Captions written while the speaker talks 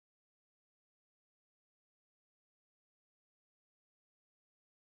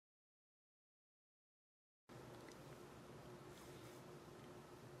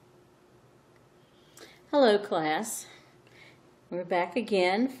Hello class, we're back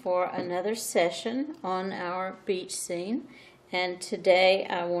again for another session on our beach scene, and today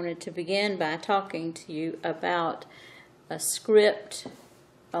I wanted to begin by talking to you about a script,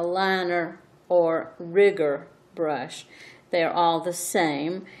 a liner, or rigger brush. They're all the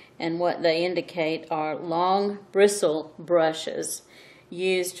same, and what they indicate are long bristle brushes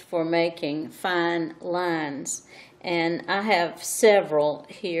used for making fine lines, and I have several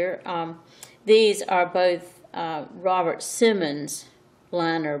here. These are both Robert Simmons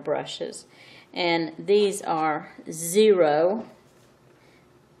liner brushes, and these are 0,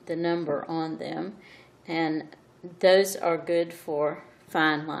 the number on them, and those are good for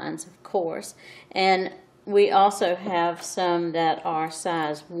fine lines, of course. And we also have some that are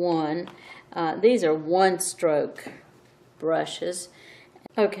size 1. These are 1-stroke brushes.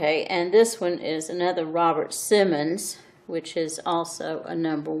 Okay, and this one is another Robert Simmons, which is also a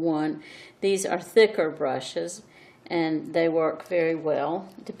number 1. These are thicker brushes, and they work very well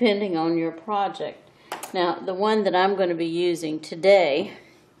depending on your project. Now, the one that I'm going to be using today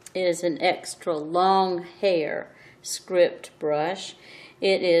is an extra long hair script brush.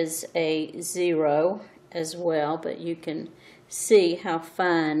 It is a 0 as well, but you can see how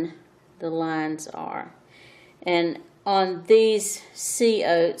fine the lines are. And on these sea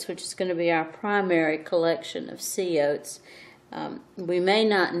oats, which is going to be our primary collection of sea oats, we may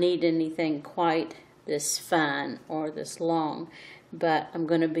not need anything quite this fine or this long, but I'm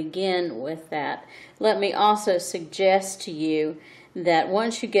going to begin with that. Let me also suggest to you that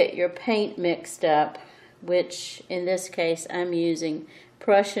once you get your paint mixed up, which in this case I'm using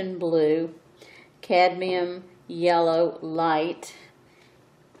Prussian blue, cadmium yellow light,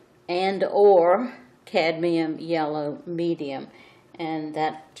 and or cadmium yellow medium, and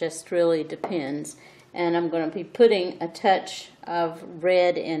that just really depends. And I'm going to be putting a touch of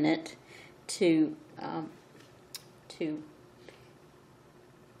red in it to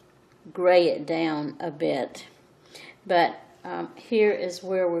gray it down a bit. But here is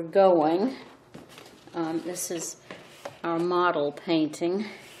where we're going. This is our model painting.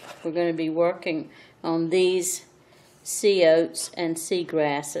 We're going to be working on these sea oats and sea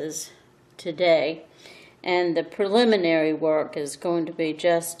grasses today, and the preliminary work is going to be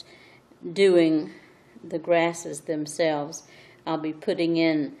just doing the grasses themselves. I'll be putting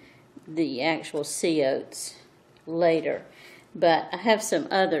in the actual sea oats later, but I have some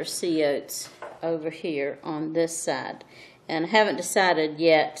other sea oats over here on this side, and I haven't decided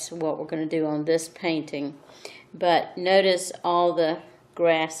yet what we're going to do on this painting, but notice all the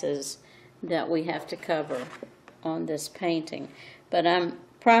grasses that we have to cover on this painting. But I'm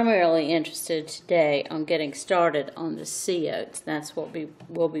primarily interested today on getting started on the sea oats. That's what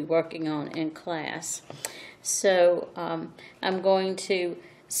we'll be working on in class. So I'm going to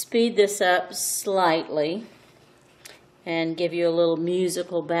speed this up slightly and give you a little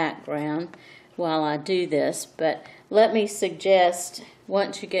musical background while I do this. But let me suggest,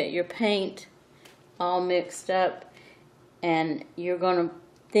 once you get your paint all mixed up, and you're going to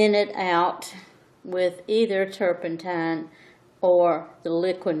thin it out with either turpentine or the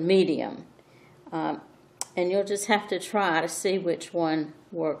liquid medium, and you'll just have to try to see which one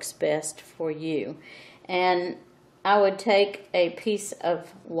works best for you. And I would take a piece of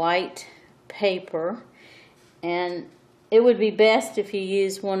white paper, and it would be best if you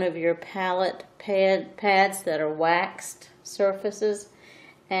use one of your palette pads that are waxed surfaces,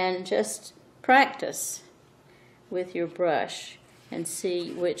 and just practice with your brush and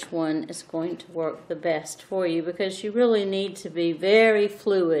see which one is going to work the best for you, because you really need to be very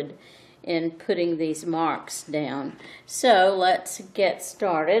fluid in putting these marks down. So let's get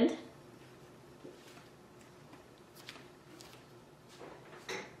started.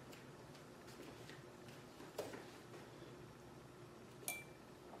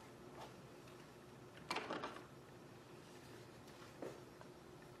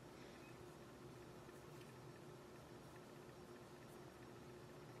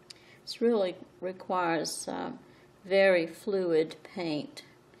 This really requires very fluid paint,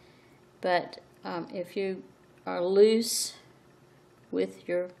 but if you are loose with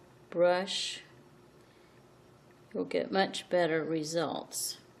your brush, you'll get much better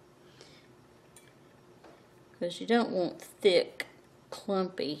results, because you don't want thick,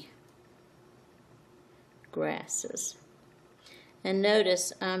 clumpy grasses. And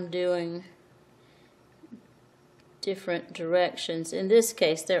notice I'm doing different directions. In this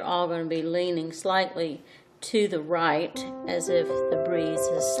case, they're all going to be leaning slightly to the right, as if the breeze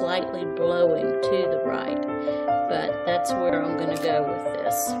is slightly blowing to the right. But that's where I'm going to go with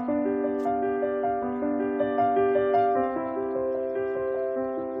this.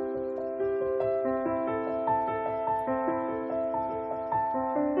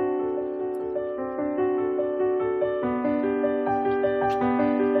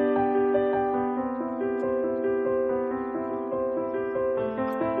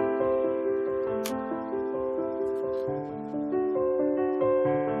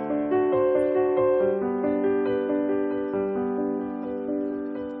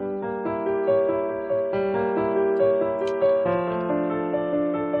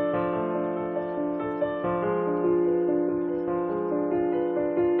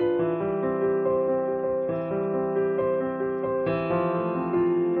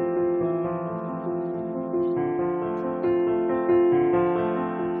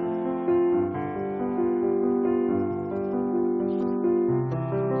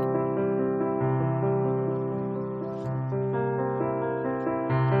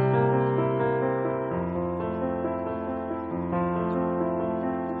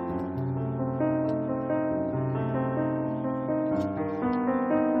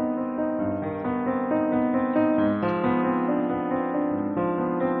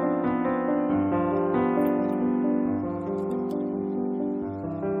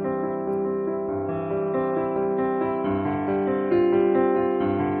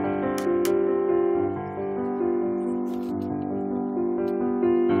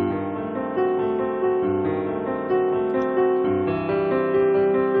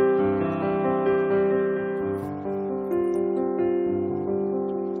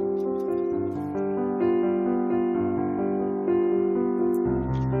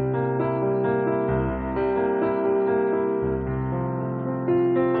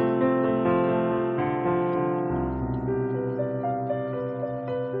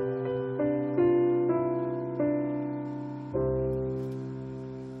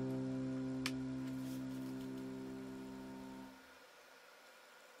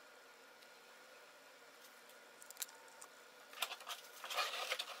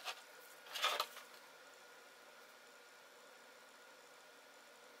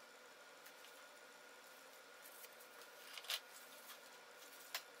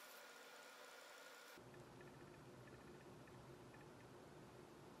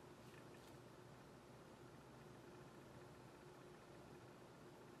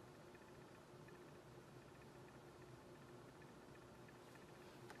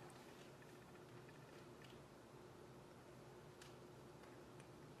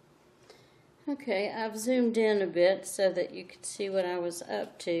 Okay, I've zoomed in a bit so that you could see what I was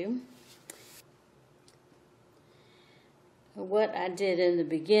up to. What I did in the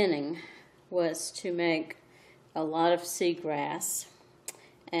beginning was to make a lot of seagrass,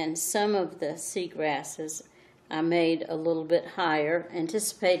 and some of the seagrasses I made a little bit higher,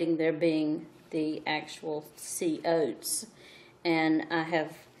 anticipating there being the actual sea oats. And I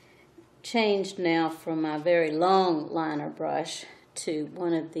have changed now from my very long liner brush to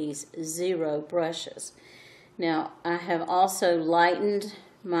one of these zero brushes. Now I have also lightened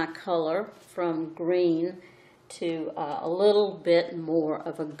my color from green to a little bit more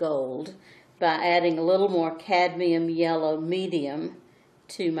of a gold by adding a little more cadmium yellow medium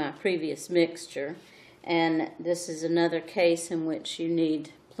to my previous mixture. And this is another case in which you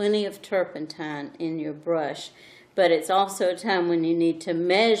need plenty of turpentine in your brush, but it's also a time when you need to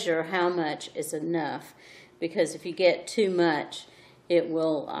measure how much is enough, because if you get too much, it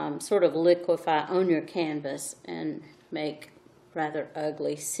will sort of liquefy on your canvas and make rather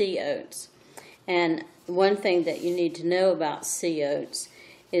ugly sea oats. And one thing that you need to know about sea oats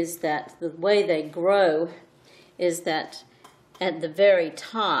is that the way they grow is that at the very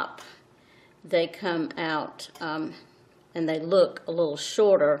top they come out and they look a little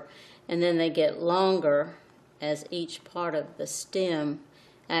shorter, and then they get longer as each part of the stem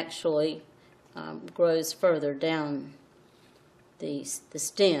actually grows further down the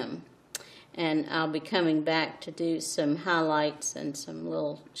stem. And I'll be coming back to do some highlights and some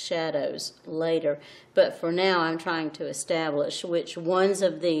little shadows later. But for now, I'm trying to establish which ones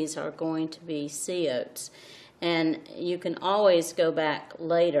of these are going to be sea oats. And you can always go back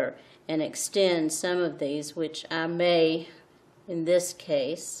later and extend some of these, which I may, in this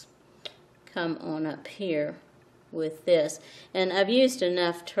case, come on up here with this. And I've used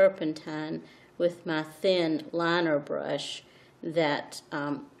enough turpentine with my thin liner brush that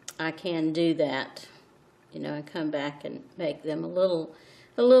I can do that, and come back and make them a little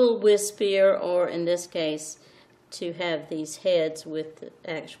wispier, or in this case, to have these heads with the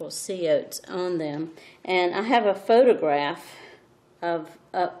actual sea oats on them. And I have a photograph of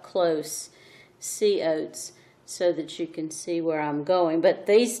up close sea oats so that you can see where I'm going. But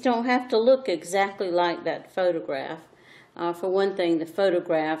these don't have to look exactly like that photograph. For one thing, the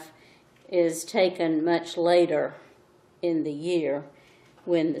photograph is taken much later in the year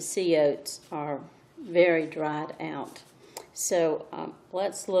when the sea oats are very dried out. So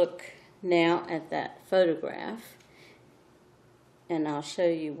let's look now at that photograph, and I'll show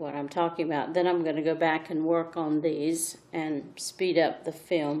you what I'm talking about. Then I'm going to go back and work on these and speed up the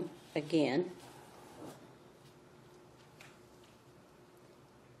film again.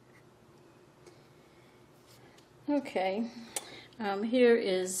 Okay, here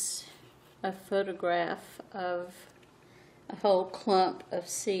is a photograph of a whole clump of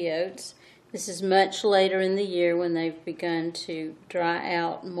sea oats. This is much later in the year when they've begun to dry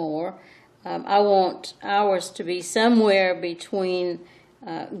out more. I want ours to be somewhere between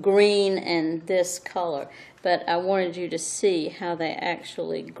green and this color, but I wanted you to see how they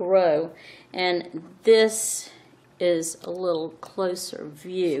actually grow. And this is a little closer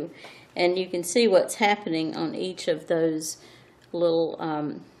view, and you can see what's happening on each of those little,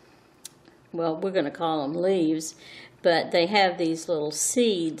 well, we're going to call them leaves, but they have these little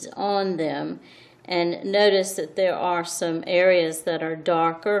seeds on them. And notice that there are some areas that are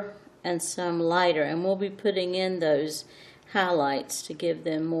darker and some lighter, and we'll be putting in those highlights to give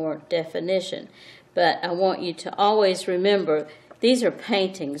them more definition. But I want you to always remember, these are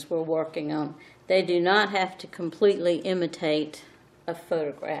paintings we're working on. They do not have to completely imitate a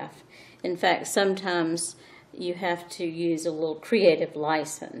photograph. In fact, sometimes you have to use a little creative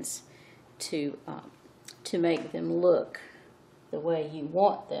license to make them look the way you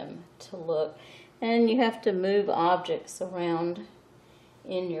want them to look. And you have to move objects around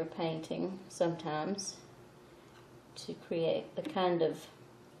in your painting sometimes to create the kind of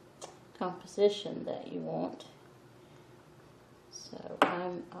composition that you want. So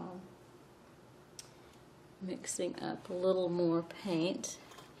I'm mixing up a little more paint.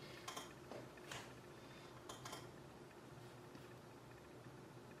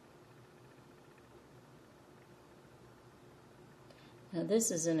 Now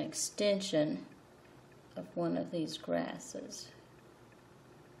this is an extension of one of these grasses,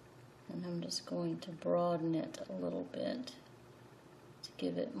 and I'm just going to broaden it a little bit to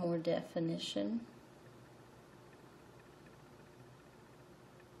give it more definition.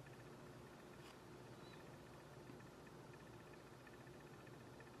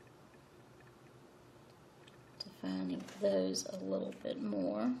 Defining those a little bit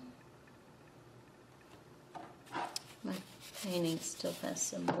more. My painting still has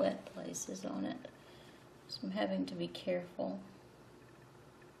some wet places on it, so I'm having to be careful.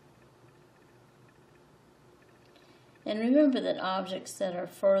 And remember that objects that are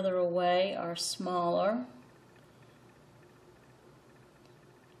further away are smaller.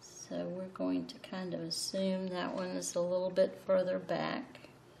 So we're going to kind of assume that one is a little bit further back.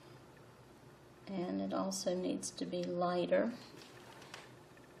 And it also needs to be lighter.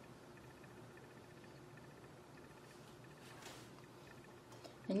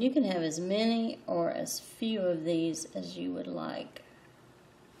 And you can have as many or as few of these as you would like.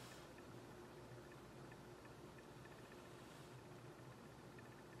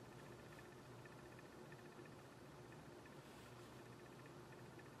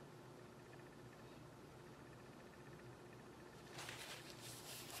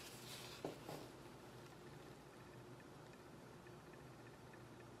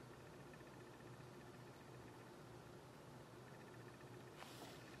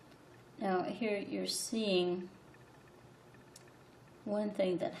 Now here you're seeing one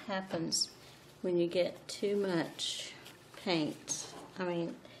thing that happens when you get too much paint,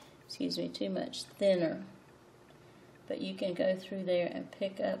 too much thinner. But you can go through there and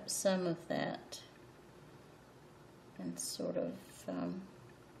pick up some of that and sort of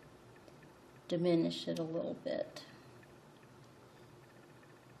diminish it a little bit.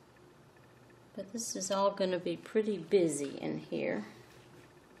 But this is all going to be pretty busy in here.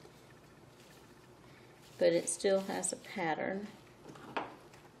 But it still has a pattern. Okay,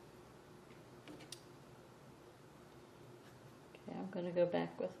 I'm going to go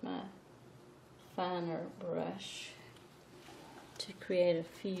back with my finer brush to create a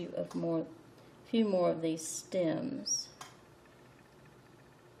few more of these stems.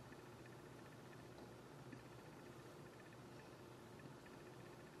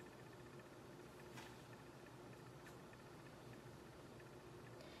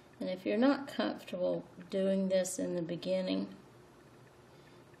 And if you're not comfortable doing this in the beginning,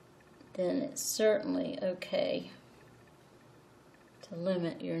 then it's certainly okay to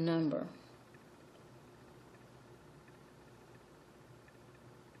limit your number.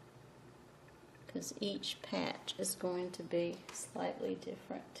 Because each patch is going to be slightly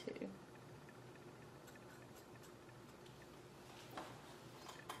different too.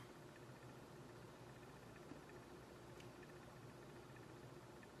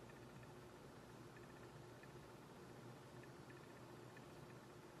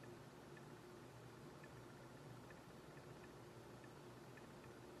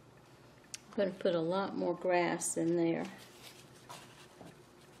 I'm going to put a lot more grass in there.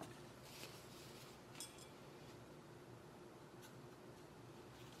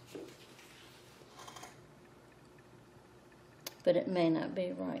 But it may not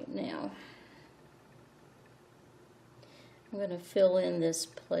be right now. I'm going to fill in these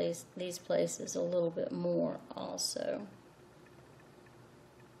places a little bit more also.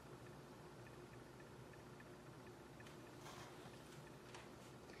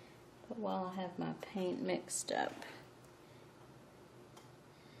 But while I have my paint mixed up,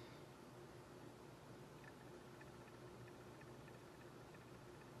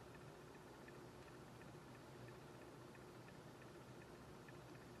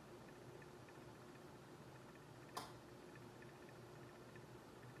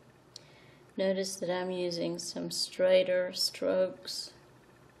 notice that I'm using some straighter strokes.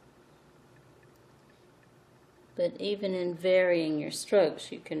 But even in varying your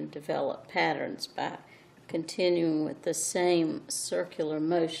strokes, you can develop patterns by continuing with the same circular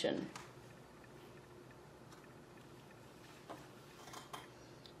motion.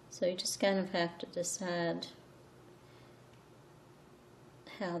 So you just kind of have to decide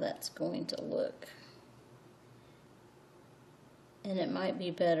how that's going to look. And it might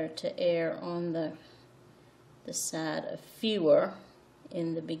be better to err on the side of fewer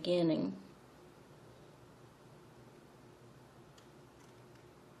in the beginning.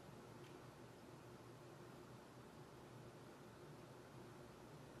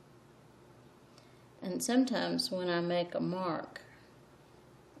 And sometimes when I make a mark,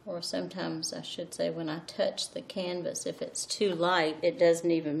 or sometimes I should say when I touch the canvas, if it's too light, it doesn't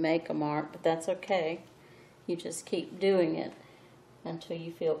even make a mark, but that's okay. You just keep doing it until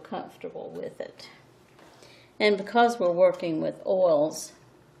you feel comfortable with it. And because we're working with oils,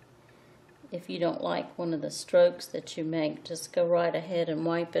 if you don't like one of the strokes that you make, just go right ahead and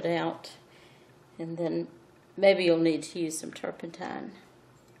wipe it out, and then maybe you'll need to use some turpentine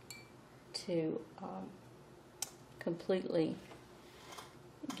to completely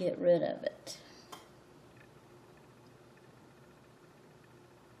get rid of it.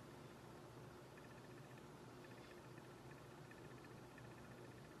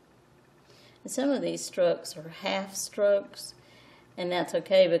 And some of these strokes are half strokes, and that's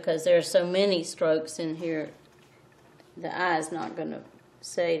okay because there are so many strokes in here, the eye is not going to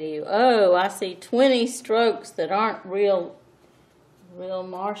say to you, oh, I see 20 strokes that aren't real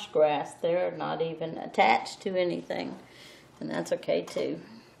marsh grass. They're not even attached to anything, and that's okay too.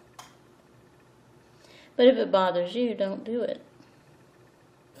 But if it bothers you, don't do it.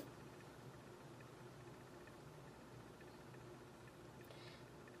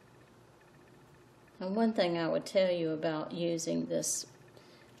 And one thing I would tell you about using this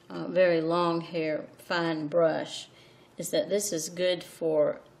very long hair fine brush is that this is good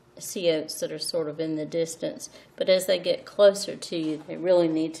for sea oats that are sort of in the distance, but as they get closer to you, they really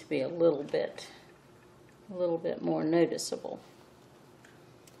need to be a little bit more noticeable.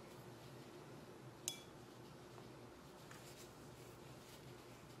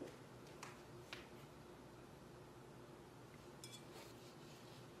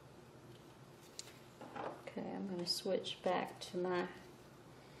 Okay, I'm going to switch back to my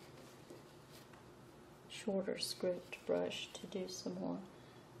shorter script brush to do some more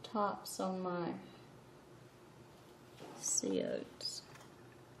tops on my sea oats.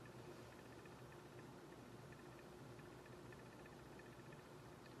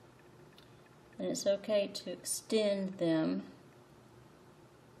 And it's okay to extend them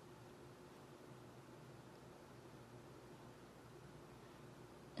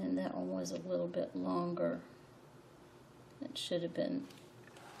and that one was a little bit longer. It should have been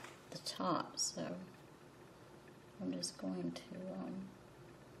the top, so I'm just going to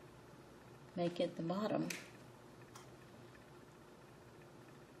make it the bottom.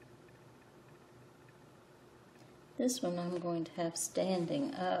 This one I'm going to have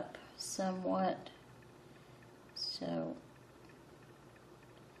standing up somewhat, so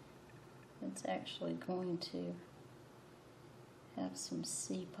it's actually going to have some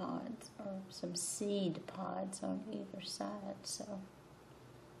seed pods or some seed pods on either side. So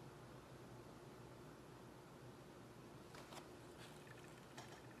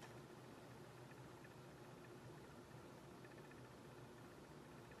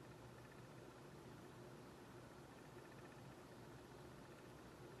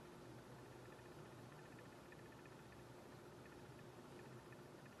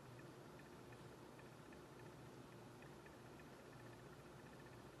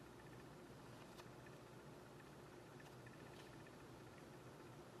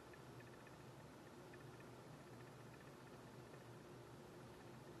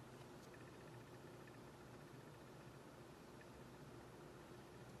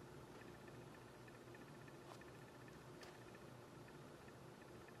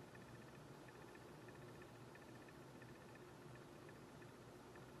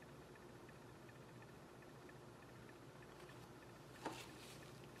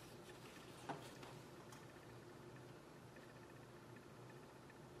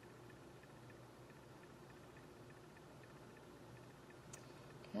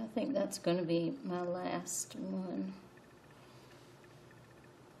I think that's going to be my last one.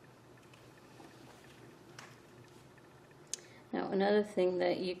 Now, another thing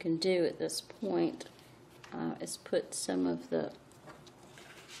that you can do at this point is put some of the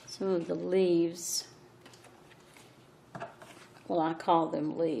leaves. Well, I call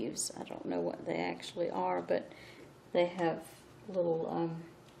them leaves. I don't know what they actually are, but they have little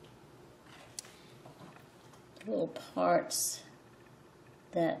parts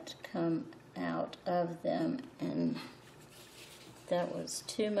that come out of them, and that was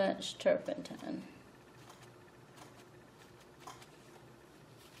too much turpentine.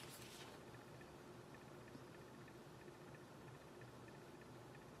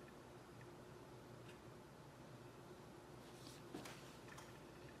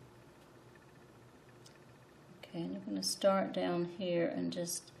 Okay, and I'm going to start down here and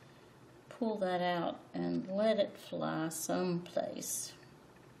just pull that out and let it fly someplace.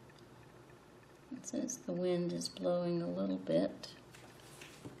 And since the wind is blowing a little bit,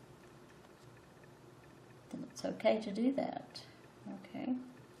 then it's okay to do that. Okay.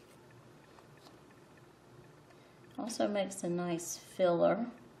 Also makes a nice filler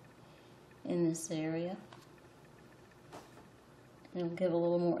in this area. It'll give a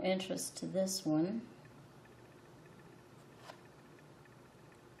little more interest to this one.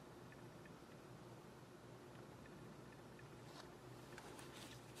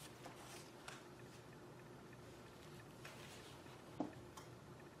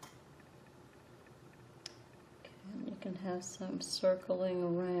 Can have some circling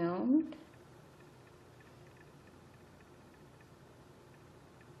around.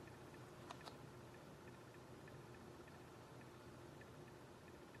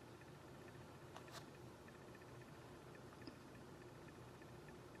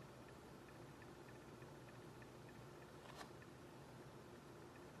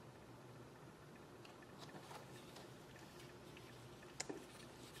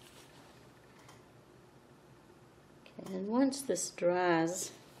 And once this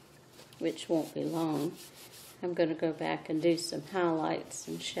dries, which won't be long, I'm going to go back and do some highlights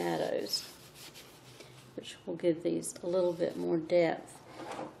and shadows, which will give these a little bit more depth.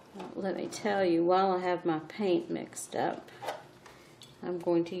 Let me tell you, while I have my paint mixed up, I'm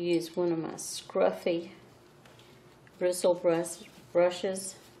going to use one of my scruffy bristle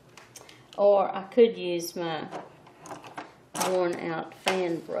brushes, or I could use my worn out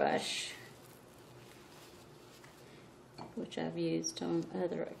fan brush, which I've used on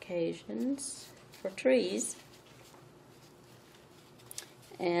other occasions for trees.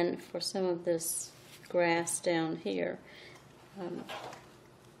 And for some of this grass down here, I'm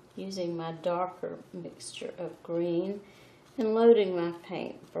using my darker mixture of green and loading my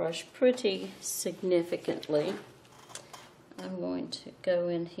paintbrush pretty significantly. I'm going to go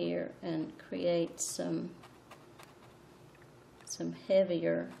in here and create some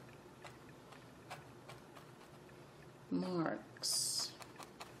heavier marks.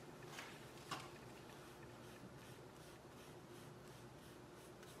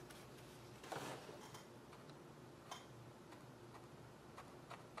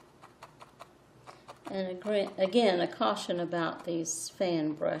 And again, a caution about these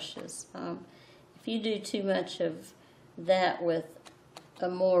fan brushes. If you do too much of that with a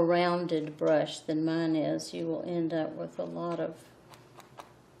more rounded brush than mine is, you will end up with a lot of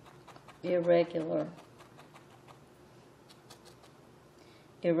irregular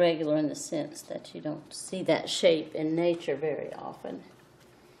in the sense that you don't see that shape in nature very often.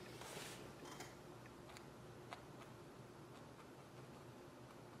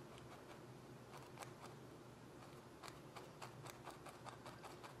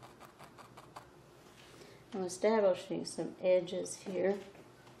 I'm establishing some edges here.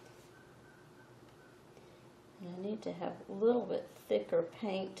 And I need to have a little bit thicker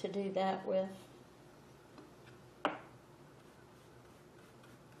paint to do that with.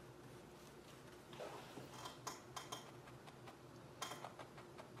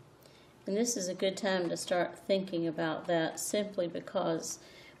 And this is a good time to start thinking about that, simply because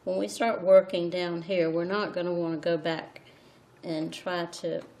when we start working down here, we're not going to want to go back and try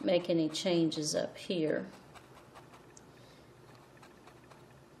to make any changes up here.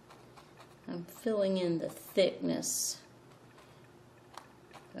 I'm filling in the thickness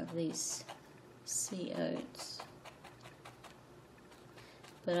of these sea oats,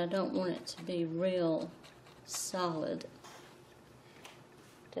 but I don't want it to be real solid.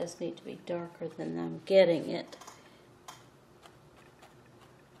 It does need to be darker than I'm getting it.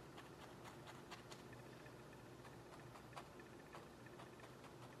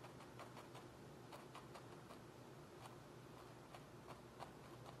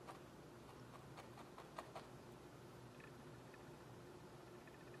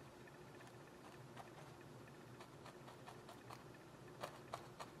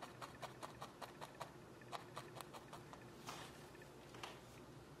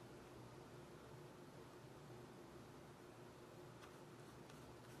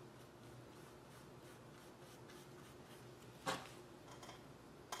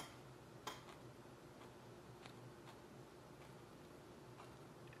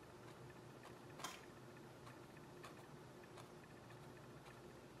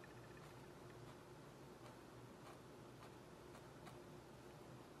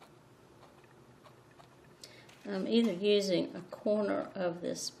 I'm either using a corner of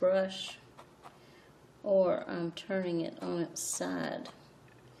this brush or I'm turning it on its side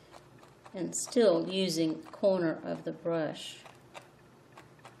and still using the corner of the brush.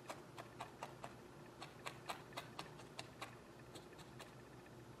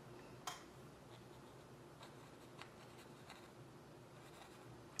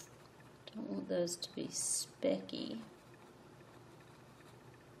 Don't want those to be specky.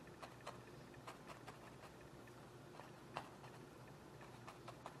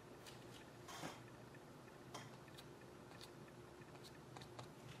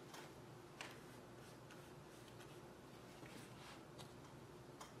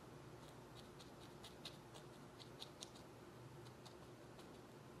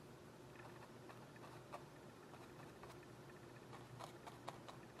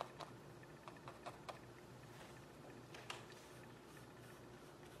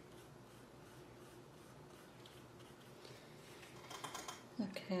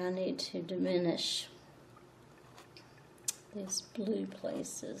 Okay, I need to diminish these blue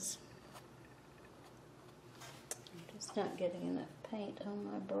places. I'm just not getting enough paint on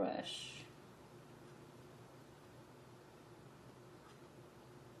my brush.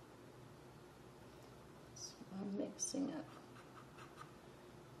 So I'm mixing up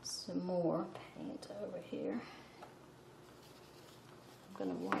some more paint over here. I'm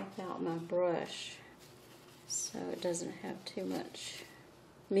going to wipe out my brush so it doesn't have too much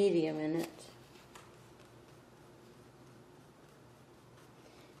medium in it.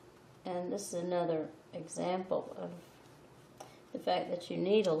 And this is another example of the fact that you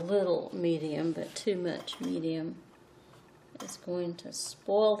need a little medium, but too much medium is going to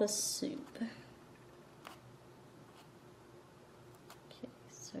spoil the soup. Okay,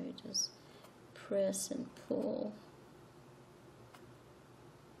 so you just press and pull.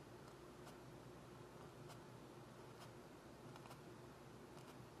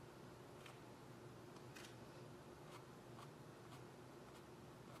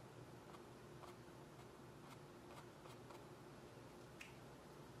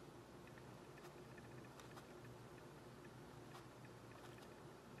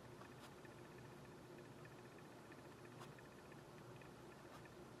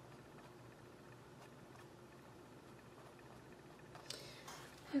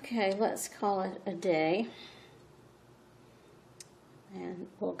 Okay, let's call it a day, and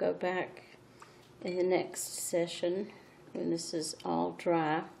we'll go back in the next session when this is all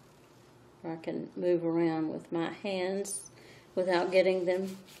dry, where I can move around with my hands without getting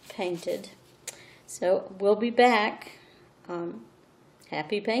them painted. So we'll be back.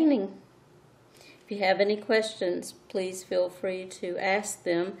 Happy painting. If you have any questions, please feel free to ask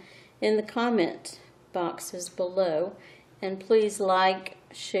them in the comment boxes below. And please like,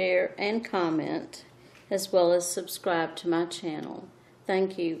 share, and comment, as well as subscribe to my channel.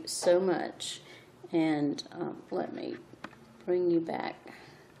 Thank you so much. And let me bring you back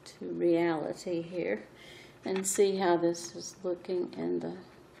to reality here and see how this is looking in the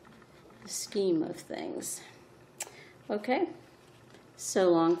scheme of things. Okay, so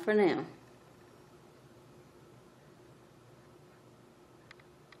long for now.